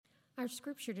Our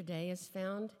scripture today is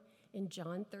found in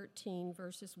John 13,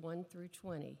 verses 1 through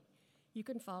 20. You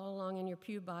can follow along in your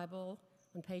Pew Bible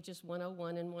on pages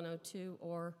 101 and 102,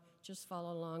 or just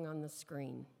follow along on the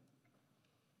screen.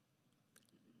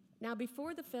 Now,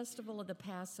 before the festival of the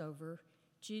Passover,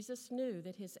 Jesus knew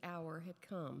that his hour had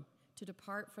come to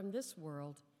depart from this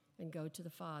world and go to the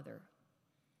Father.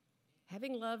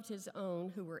 Having loved his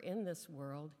own who were in this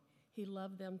world, he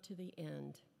loved them to the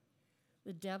end.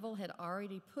 The devil had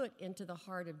already put into the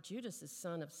heart of Judas, the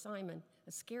son of Simon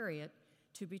Iscariot,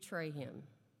 to betray him.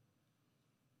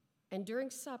 And during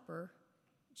supper,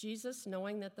 Jesus,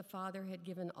 knowing that the Father had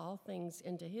given all things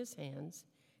into his hands,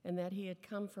 and that he had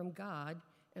come from God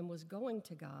and was going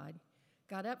to God,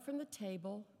 got up from the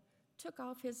table, took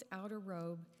off his outer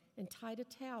robe, and tied a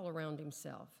towel around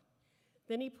himself.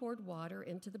 Then he poured water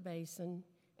into the basin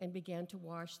and began to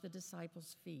wash the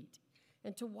disciples' feet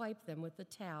and to wipe them with the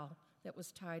towel that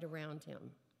was tied around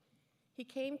him. He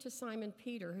came to Simon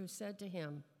Peter, who said to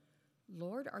him,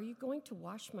 "Lord, are you going to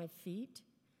wash my feet?"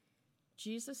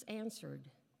 Jesus answered,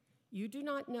 "You do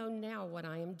not know now what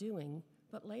I am doing,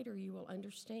 but later you will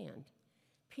understand."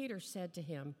 Peter said to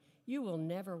him, "You will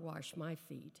never wash my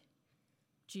feet."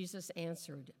 Jesus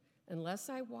answered, "Unless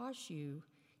I wash you,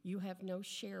 you have no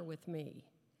share with me."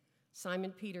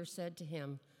 Simon Peter said to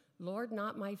him, "Lord,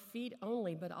 not my feet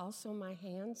only, but also my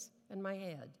hands and my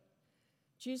head."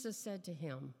 Jesus said to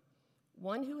him,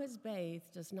 "One who has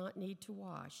bathed does not need to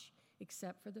wash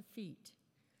except for the feet,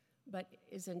 but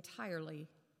he is entirely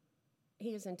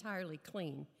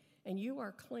clean, and you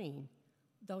are clean,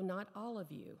 though not all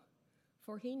of you."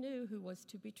 For he knew who was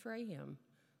to betray him.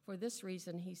 For this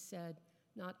reason he said,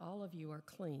 "Not all of you are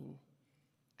clean."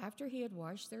 After he had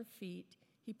washed their feet,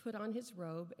 he put on his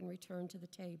robe and returned to the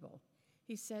table.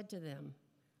 He said to them,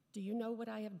 "Do you know what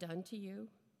I have done to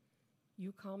you?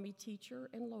 You call me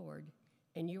teacher and Lord,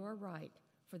 and you are right,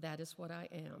 for that is what I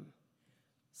am.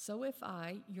 So if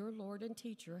I, your Lord and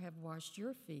teacher, have washed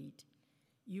your feet,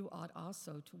 you ought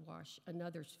also to wash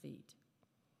another's feet.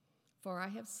 For I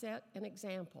have set an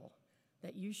example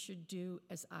that you should do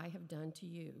as I have done to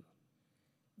you.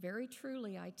 Very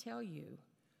truly I tell you,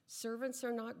 servants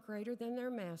are not greater than their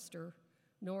master,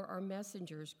 nor are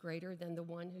messengers greater than the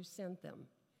one who sent them.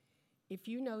 If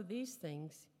you know these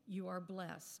things, you are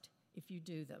blessed if you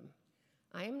do them.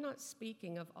 I am not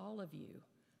speaking of all of you.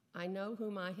 I know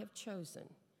whom I have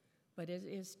chosen, but it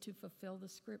is to fulfill the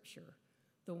scripture.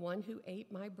 The one who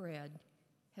ate my bread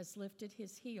has lifted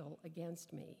his heel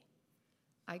against me.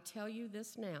 I tell you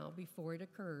this now before it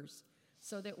occurs,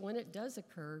 so that when it does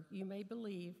occur, you may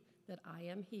believe that I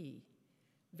am he.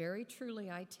 Very truly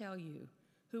I tell you,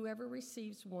 whoever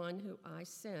receives one who I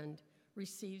send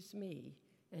receives me,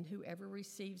 and whoever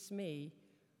receives me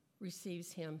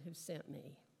receives him who sent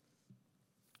me."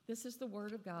 This is the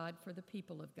word of God for the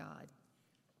people of God.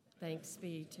 Thanks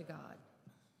be to God.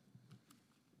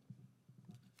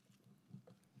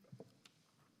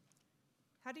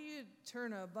 How do you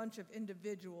turn a bunch of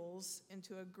individuals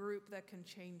into a group that can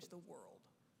change the world?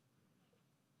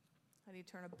 How do you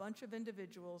turn a bunch of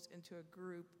individuals into a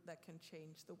group that can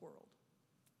change the world?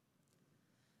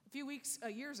 A few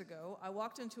years ago, I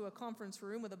walked into a conference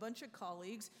room with a bunch of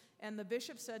colleagues, and the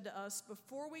bishop said to us,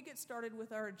 "Before we get started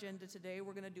with our agenda today,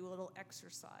 we're going to do a little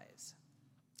exercise."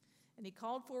 And he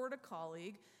called forward a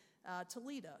colleague to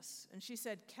lead us. And she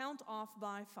said, "Count off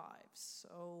by fives."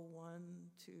 So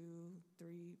 1, 2,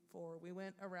 3, 4. We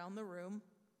went around the room.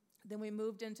 Then we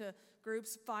moved into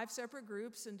groups, 5 separate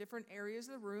groups in different areas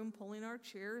of the room, pulling our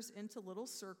chairs into little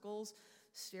circles,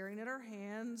 staring at our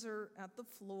hands or at the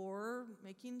floor,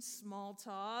 making small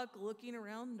talk, looking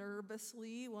around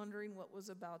nervously, wondering what was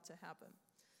about to happen.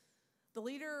 The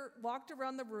leader walked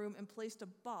around the room and placed a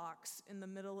box in the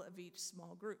middle of each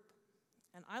small group.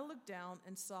 And I looked down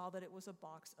and saw that it was a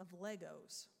box of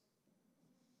Legos.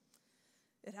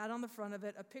 It had on the front of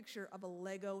it a picture of a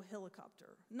Lego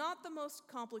helicopter. Not the most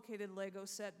complicated Lego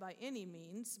set by any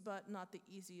means, but not the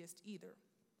easiest either.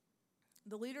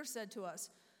 The leader said to us,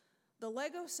 "The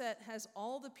Lego set has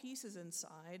all the pieces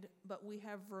inside, but we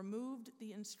have removed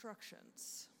the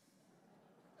instructions.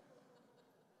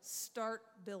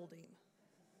 Start building."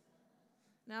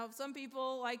 Now, some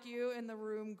people like you in the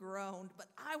room groaned, but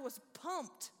I was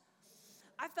pumped.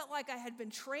 I felt like I had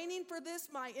been training for this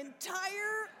my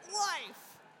entire life.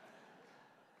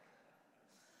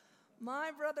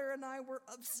 My brother and I were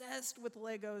obsessed with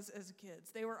Legos as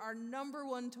kids. They were our number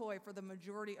one toy for the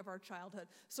majority of our childhood.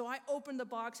 So I opened the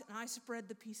box and I spread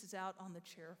the pieces out on the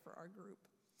chair for our group.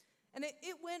 And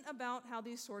it went about how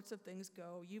these sorts of things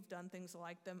go. You've done things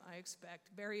like them, I expect.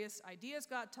 Various ideas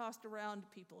got tossed around.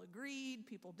 People agreed.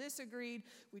 People disagreed.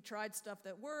 We tried stuff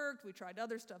that worked. We tried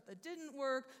other stuff that didn't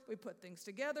work. We put things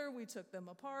together. We took them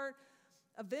apart.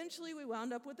 Eventually, we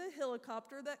wound up with a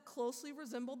helicopter that closely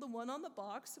resembled the one on the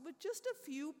box with just a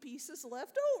few pieces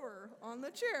left over on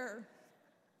the chair.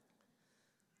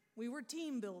 We were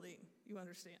team building, you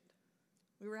understand.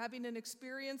 We were having an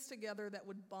experience together that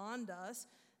would bond us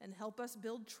and help us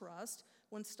build trust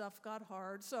when stuff got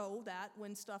hard, so that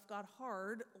when stuff got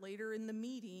hard later in the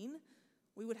meeting,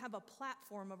 we would have a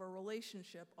platform of a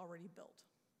relationship already built.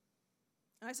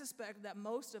 And I suspect that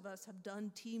most of us have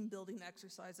done team building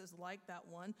exercises like that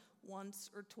one once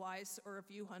or twice or a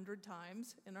few hundred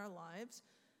times in our lives.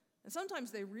 And sometimes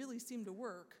they really seem to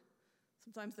work.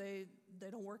 Sometimes they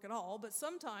don't work at all, but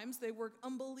sometimes they work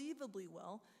unbelievably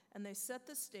well, and they set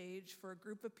the stage for a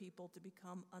group of people to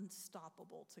become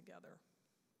unstoppable together.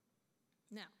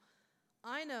 Now,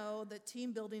 I know that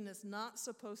team building is not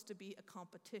supposed to be a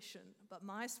competition, but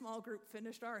my small group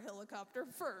finished our helicopter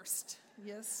first.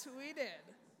 Yes, we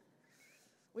did.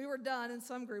 We were done, and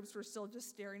some groups were still just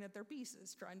staring at their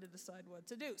pieces, trying to decide what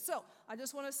to do. So I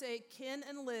just want to say, Ken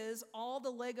and Liz, all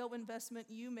the Lego investment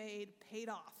you made paid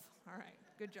off. All right,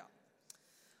 good job.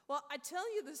 Well, I tell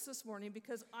you this morning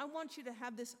because I want you to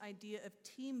have this idea of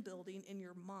team building in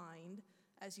your mind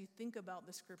as you think about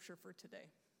the scripture for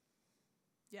today.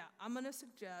 Yeah, I'm going to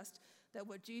suggest that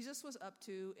what Jesus was up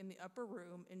to in the upper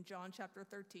room in John chapter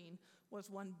 13 was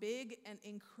one big and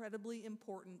incredibly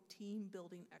important team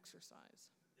building exercise.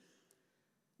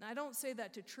 Now, I don't say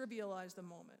that to trivialize the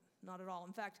moment, not at all.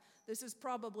 In fact, this is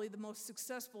probably the most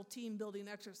successful team building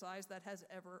exercise that has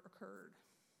ever occurred.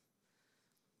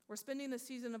 We're spending the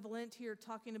season of Lent here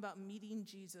talking about meeting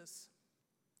Jesus,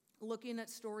 looking at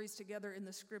stories together in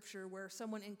the scripture where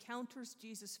someone encounters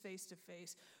Jesus face to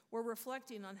face. We're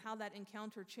reflecting on how that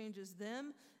encounter changes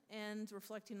them and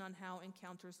reflecting on how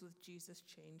encounters with Jesus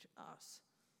change us.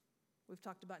 We've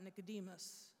talked about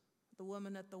Nicodemus, the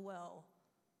woman at the well,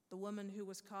 the woman who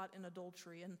was caught in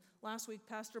adultery. And last week,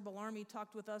 Pastor Bellarmine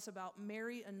talked with us about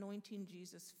Mary anointing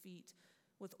Jesus' feet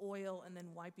with oil and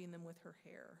then wiping them with her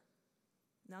hair.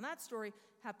 Now, that story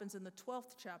happens in the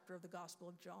 12th chapter of the Gospel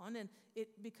of John, and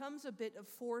it becomes a bit of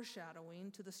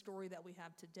foreshadowing to the story that we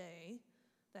have today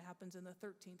that happens in the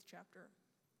 13th chapter.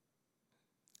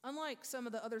 Unlike some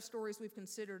of the other stories we've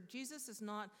considered, Jesus is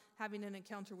not having an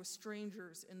encounter with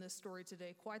strangers in this story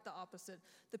today. Quite the opposite.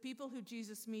 The people who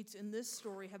Jesus meets in this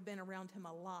story have been around him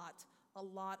a lot.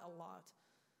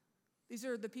 These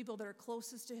are the people that are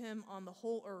closest to him on the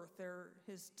whole earth. They're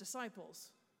his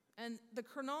disciples. And the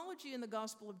chronology in the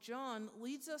Gospel of John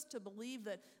leads us to believe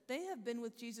that they have been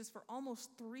with Jesus for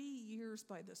almost 3 years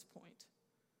by this point.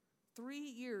 3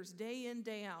 years, day in,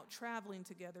 day out, traveling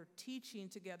together, teaching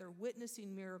together,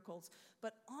 witnessing miracles.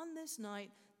 But on this night,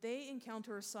 they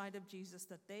encounter a side of Jesus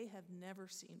that they have never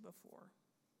seen before.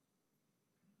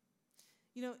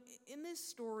 You know, in this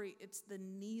story, it's the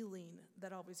kneeling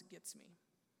that always gets me.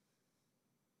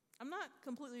 I'm not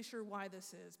completely sure why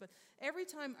this is, but every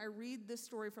time I read this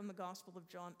story from the Gospel of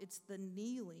John, it's the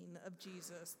kneeling of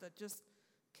Jesus that just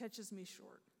catches me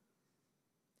short.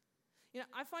 You know,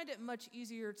 I find it much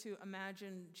easier to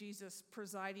imagine Jesus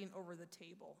presiding over the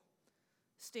table,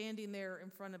 standing there in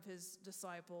front of his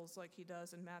disciples like he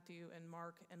does in Matthew and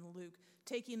Mark and Luke,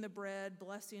 taking the bread,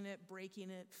 blessing it, breaking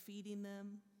it, feeding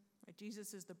them. Right?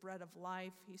 Jesus is the bread of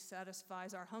life. He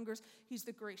satisfies our hungers. He's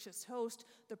the gracious host,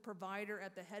 the provider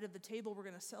at the head of the table. We're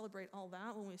going to celebrate all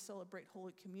that when we celebrate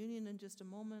Holy Communion in just a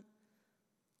moment.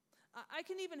 I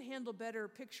can even handle better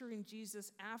picturing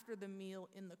Jesus after the meal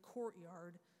in the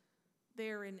courtyard,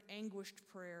 there in anguished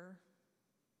prayer,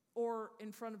 or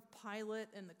in front of Pilate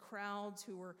and the crowds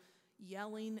who were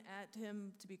yelling at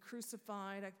him to be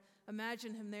crucified. I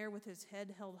imagine him there with his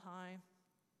head held high.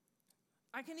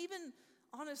 I can even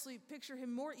honestly picture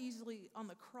him more easily on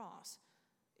the cross,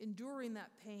 enduring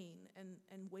that pain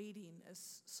and waiting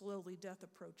as slowly death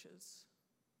approaches.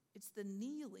 It's the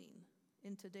kneeling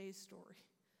in today's story.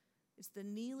 It's the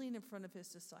kneeling in front of his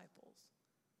disciples.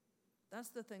 That's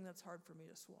the thing that's hard for me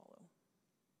to swallow.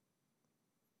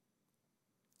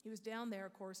 He was down there,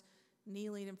 of course,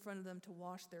 kneeling in front of them to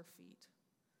wash their feet,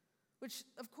 which,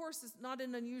 of course, is not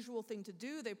an unusual thing to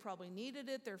do. They probably needed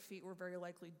it. Their feet were very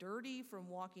likely dirty from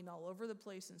walking all over the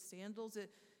place in sandals.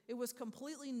 It was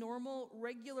completely normal,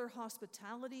 regular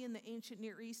hospitality in the ancient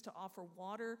Near East to offer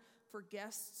water for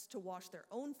guests to wash their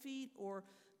own feet or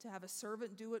to have a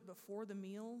servant do it before the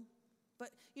meal. But,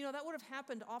 you know, that would have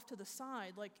happened off to the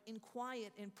side, like in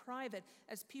quiet, in private,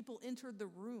 as people entered the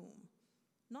room.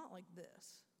 Not like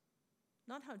this.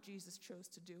 not how Jesus chose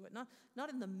to do it, not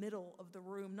in the middle of the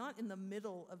room, not in the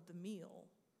middle of the meal.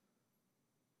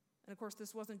 And of course,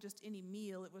 this wasn't just any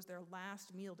meal, it was their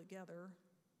last meal together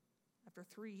after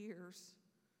 3 years.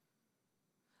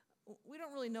 We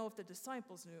don't really know if the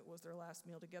disciples knew it was their last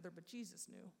meal together, but Jesus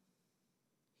knew.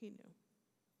 He knew.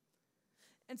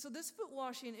 And so this foot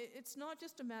washing, it's not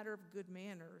just a matter of good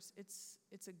manners.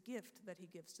 It's a gift that he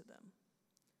gives to them.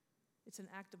 It's an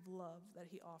act of love that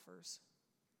he offers.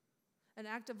 An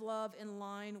act of love in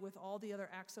line with all the other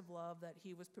acts of love that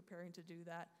he was preparing to do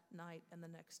that night and the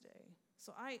next day.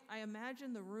 So I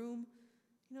imagine the room,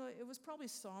 it was probably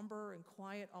somber and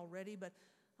quiet already, but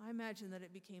I imagine that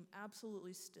it became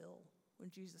absolutely still when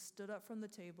Jesus stood up from the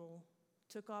table,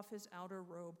 took off his outer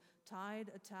robe,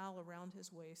 tied a towel around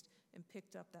his waist, and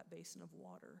picked up that basin of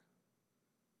water.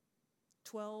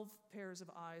 12 pairs of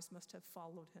eyes must have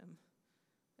followed him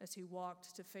as he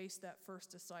walked to face that first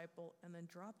disciple and then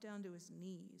dropped down to his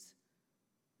knees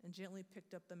and gently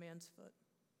picked up the man's foot.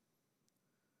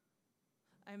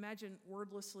 I imagine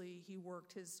wordlessly he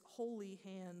worked his holy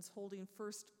hands, holding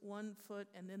first one foot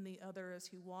and then the other as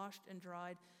he washed and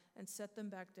dried and set them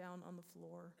back down on the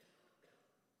floor.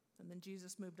 And then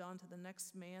Jesus moved on to the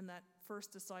next man. That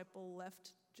first disciple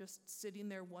left just sitting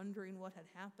there wondering what had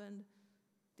happened.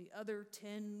 The other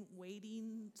 10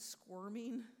 waiting,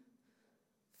 squirming,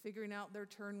 figuring out their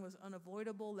turn was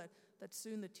unavoidable, that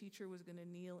soon the teacher was going to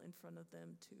kneel in front of them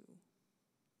too.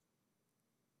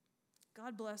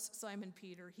 God bless Simon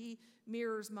Peter. He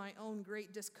mirrors my own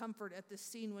great discomfort at this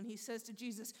scene when he says to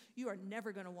Jesus, "You are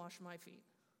never going to wash my feet."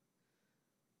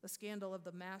 The scandal of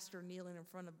the master kneeling in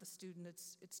front of the student,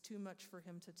 it's too much for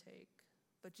him to take.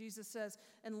 But Jesus says,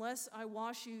 "Unless I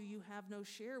wash you, you have no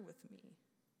share with me."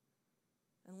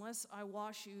 Unless I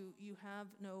wash you, you have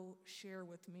no share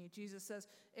with me. Jesus says,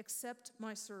 accept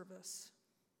my service.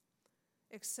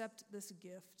 Accept this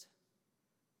gift.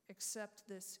 Accept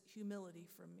this humility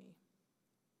from me.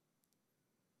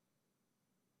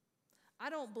 I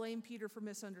don't blame Peter for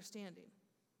misunderstanding,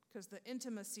 because the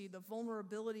intimacy, the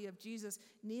vulnerability of Jesus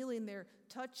kneeling there,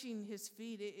 touching his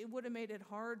feet, it would have made it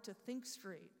hard to think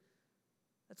straight.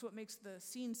 That's what makes the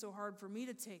scene so hard for me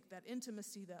to take, that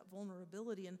intimacy, that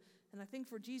vulnerability. And I think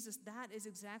for Jesus, that is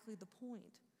exactly the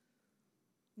point.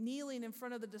 Kneeling in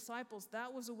front of the disciples,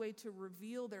 that was a way to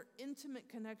reveal their intimate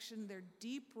connection, their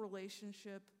deep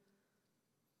relationship,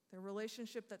 their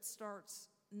relationship that starts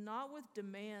not with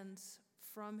demands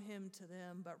from him to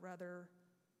them, but rather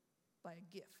by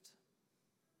a gift.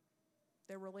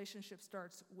 Their relationship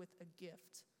starts with a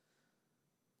gift,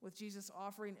 with Jesus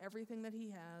offering everything that he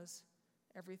has,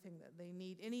 everything that they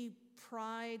need. Any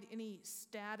pride, any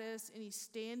status, any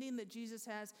standing that Jesus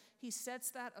has, he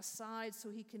sets that aside so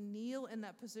he can kneel in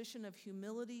that position of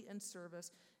humility and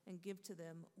service and give to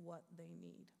them what they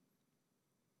need.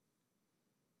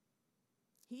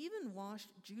 He even washed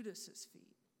Judas's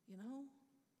feet,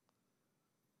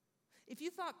 If you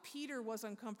thought Peter was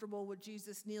uncomfortable with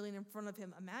Jesus kneeling in front of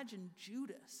him, imagine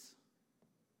Judas.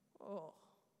 Oh.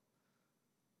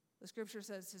 The scripture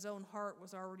says his own heart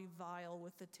was already vile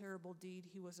with the terrible deed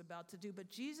he was about to do. But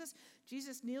Jesus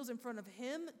kneels in front of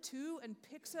him too and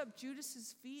picks up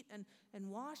Judas's feet and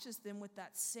washes them with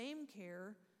that same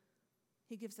care.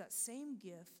 He gives that same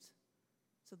gift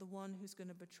to the one who's going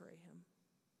to betray him.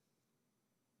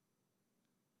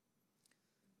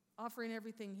 Offering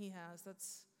everything he has,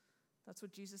 that's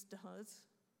what Jesus does.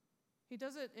 He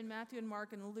does it in Matthew and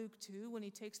Mark and Luke too, when he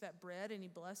takes that bread and he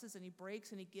blesses and he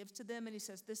breaks and he gives to them and he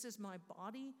says, "This is my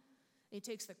body." And he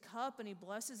takes the cup and he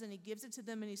blesses and he gives it to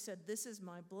them and he said, "This is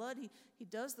my blood." He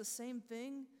does the same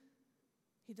thing.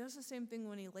 He does the same thing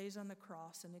when he lays on the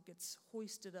cross and it gets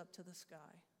hoisted up to the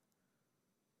sky.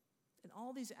 In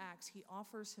all these acts, he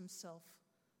offers himself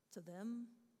to them.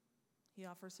 He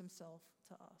offers himself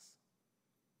to us.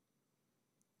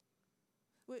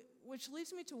 Which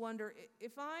leads me to wonder,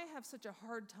 if I have such a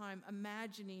hard time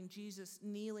imagining Jesus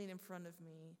kneeling in front of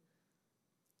me,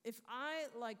 if I,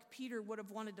 like Peter, would have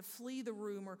wanted to flee the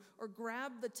room or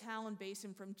grab the towel and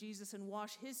basin from Jesus and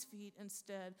wash his feet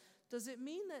instead, does it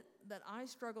mean that I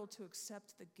struggle to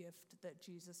accept the gift that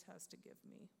Jesus has to give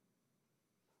me?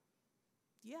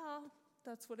 Yeah,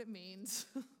 that's what it means.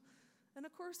 And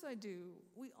of course I do.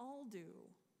 We all do.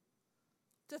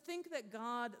 To think that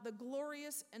God, the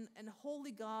glorious and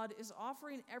holy God, is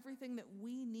offering everything that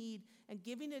we need and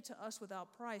giving it to us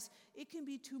without price, it can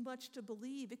be too much to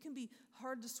believe. It can be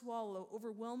hard to swallow,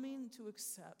 overwhelming to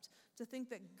accept. To think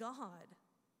that God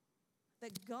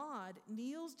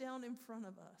kneels down in front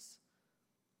of us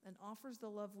and offers the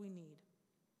love we need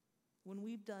when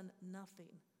we've done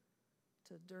nothing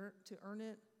to earn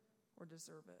it or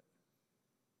deserve it.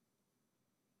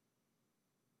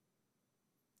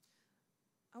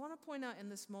 I want to point out in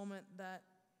this moment that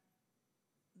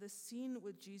this scene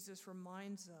with Jesus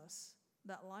reminds us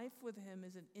that life with him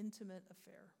is an intimate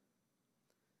affair.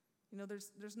 You know,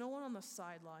 there's no one on the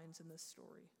sidelines in this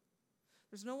story.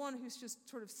 There's no one who's just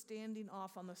sort of standing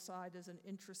off on the side as an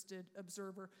interested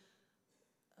observer,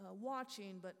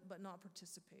 watching but not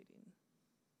participating.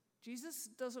 Jesus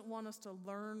doesn't want us to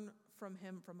learn from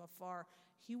him from afar.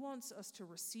 He wants us to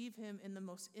receive him in the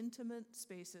most intimate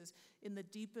spaces, in the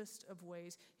deepest of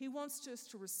ways. He wants us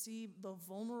to receive the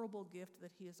vulnerable gift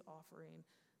that he is offering,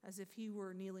 as if he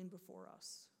were kneeling before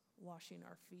us, washing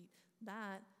our feet.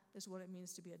 That is what it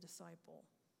means to be a disciple.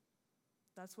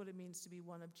 That's what it means to be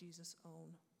one of Jesus' own.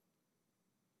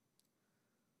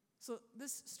 So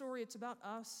this story, it's about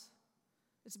us.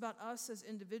 It's about us as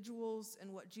individuals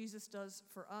and what Jesus does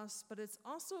for us, but it's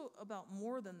also about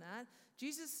more than that.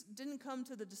 Jesus didn't come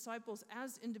to the disciples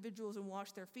as individuals and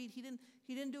wash their feet. He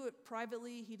didn't do it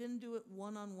privately. He didn't do it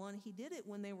one-on-one. He did it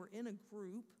when they were in a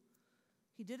group.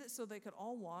 He did it so they could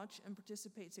all watch and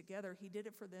participate together. He did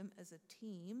it for them as a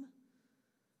team.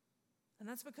 And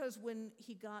that's because when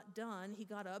he got done, he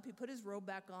got up, he put his robe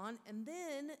back on, and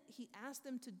then he asked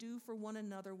them to do for one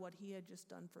another what he had just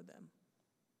done for them.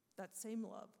 That same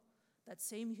love, that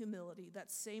same humility, that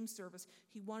same service.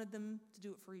 He wanted them to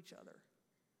do it for each other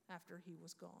after he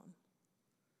was gone.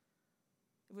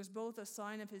 It was both a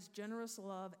sign of his generous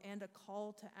love and a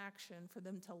call to action for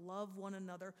them to love one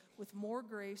another with more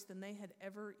grace than they had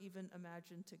ever even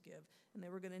imagined to give. And they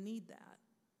were going to need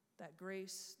that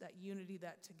grace, that unity,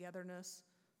 that togetherness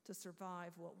to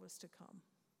survive what was to come.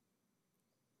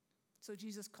 So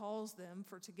Jesus calls them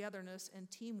for togetherness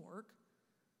and teamwork.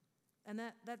 And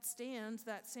that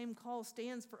same call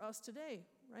stands for us today,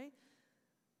 right?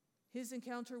 His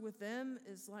encounter with them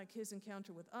is like his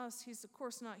encounter with us. He's, of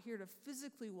course, not here to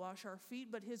physically wash our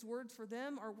feet, but his words for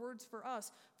them are words for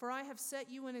us. For I have set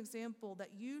you an example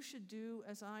that you should do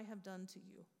as I have done to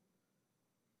you.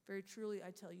 Very truly,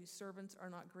 I tell you, servants are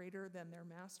not greater than their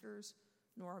masters,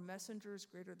 nor are messengers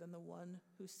greater than the one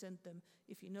who sent them.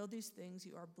 If you know these things,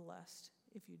 you are blessed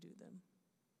if you do them.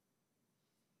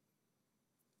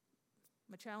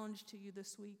 My challenge to you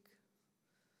this week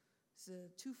is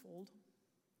twofold.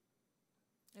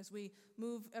 As we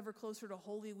move ever closer to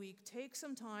Holy Week, take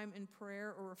some time in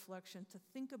prayer or reflection to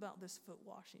think about this foot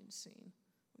washing scene.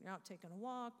 When you're out taking a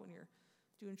walk, when you're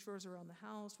doing chores around the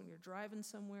house, when you're driving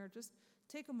somewhere, just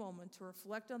take a moment to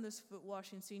reflect on this foot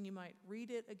washing scene. You might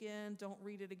read it again. Don't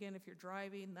read it again if you're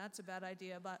driving. That's a bad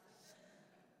idea, but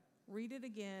read it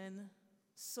again.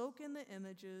 Soak in the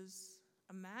images.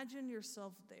 Imagine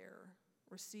yourself there,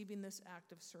 receiving this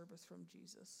act of service from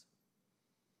Jesus.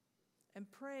 And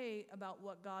pray about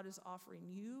what God is offering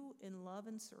you in love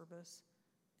and service,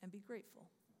 and be grateful.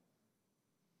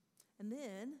 And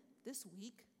then this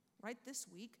week,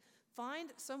 find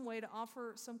some way to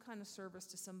offer some kind of service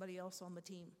to somebody else on the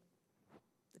team.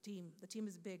 The team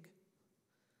is big.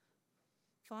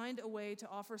 Find a way to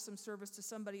offer some service to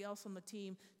somebody else on the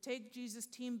team. Take Jesus'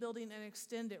 team building and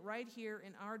extend it right here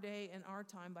in our day and our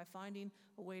time by finding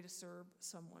a way to serve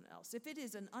someone else. If it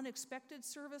is an unexpected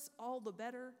service, all the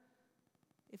better.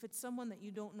 If it's someone that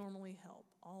you don't normally help,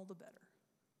 all the better.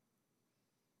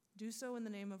 Do so in the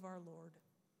name of our Lord,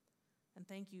 and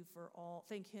thank him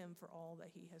for all that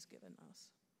he has given us.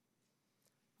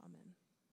 Amen.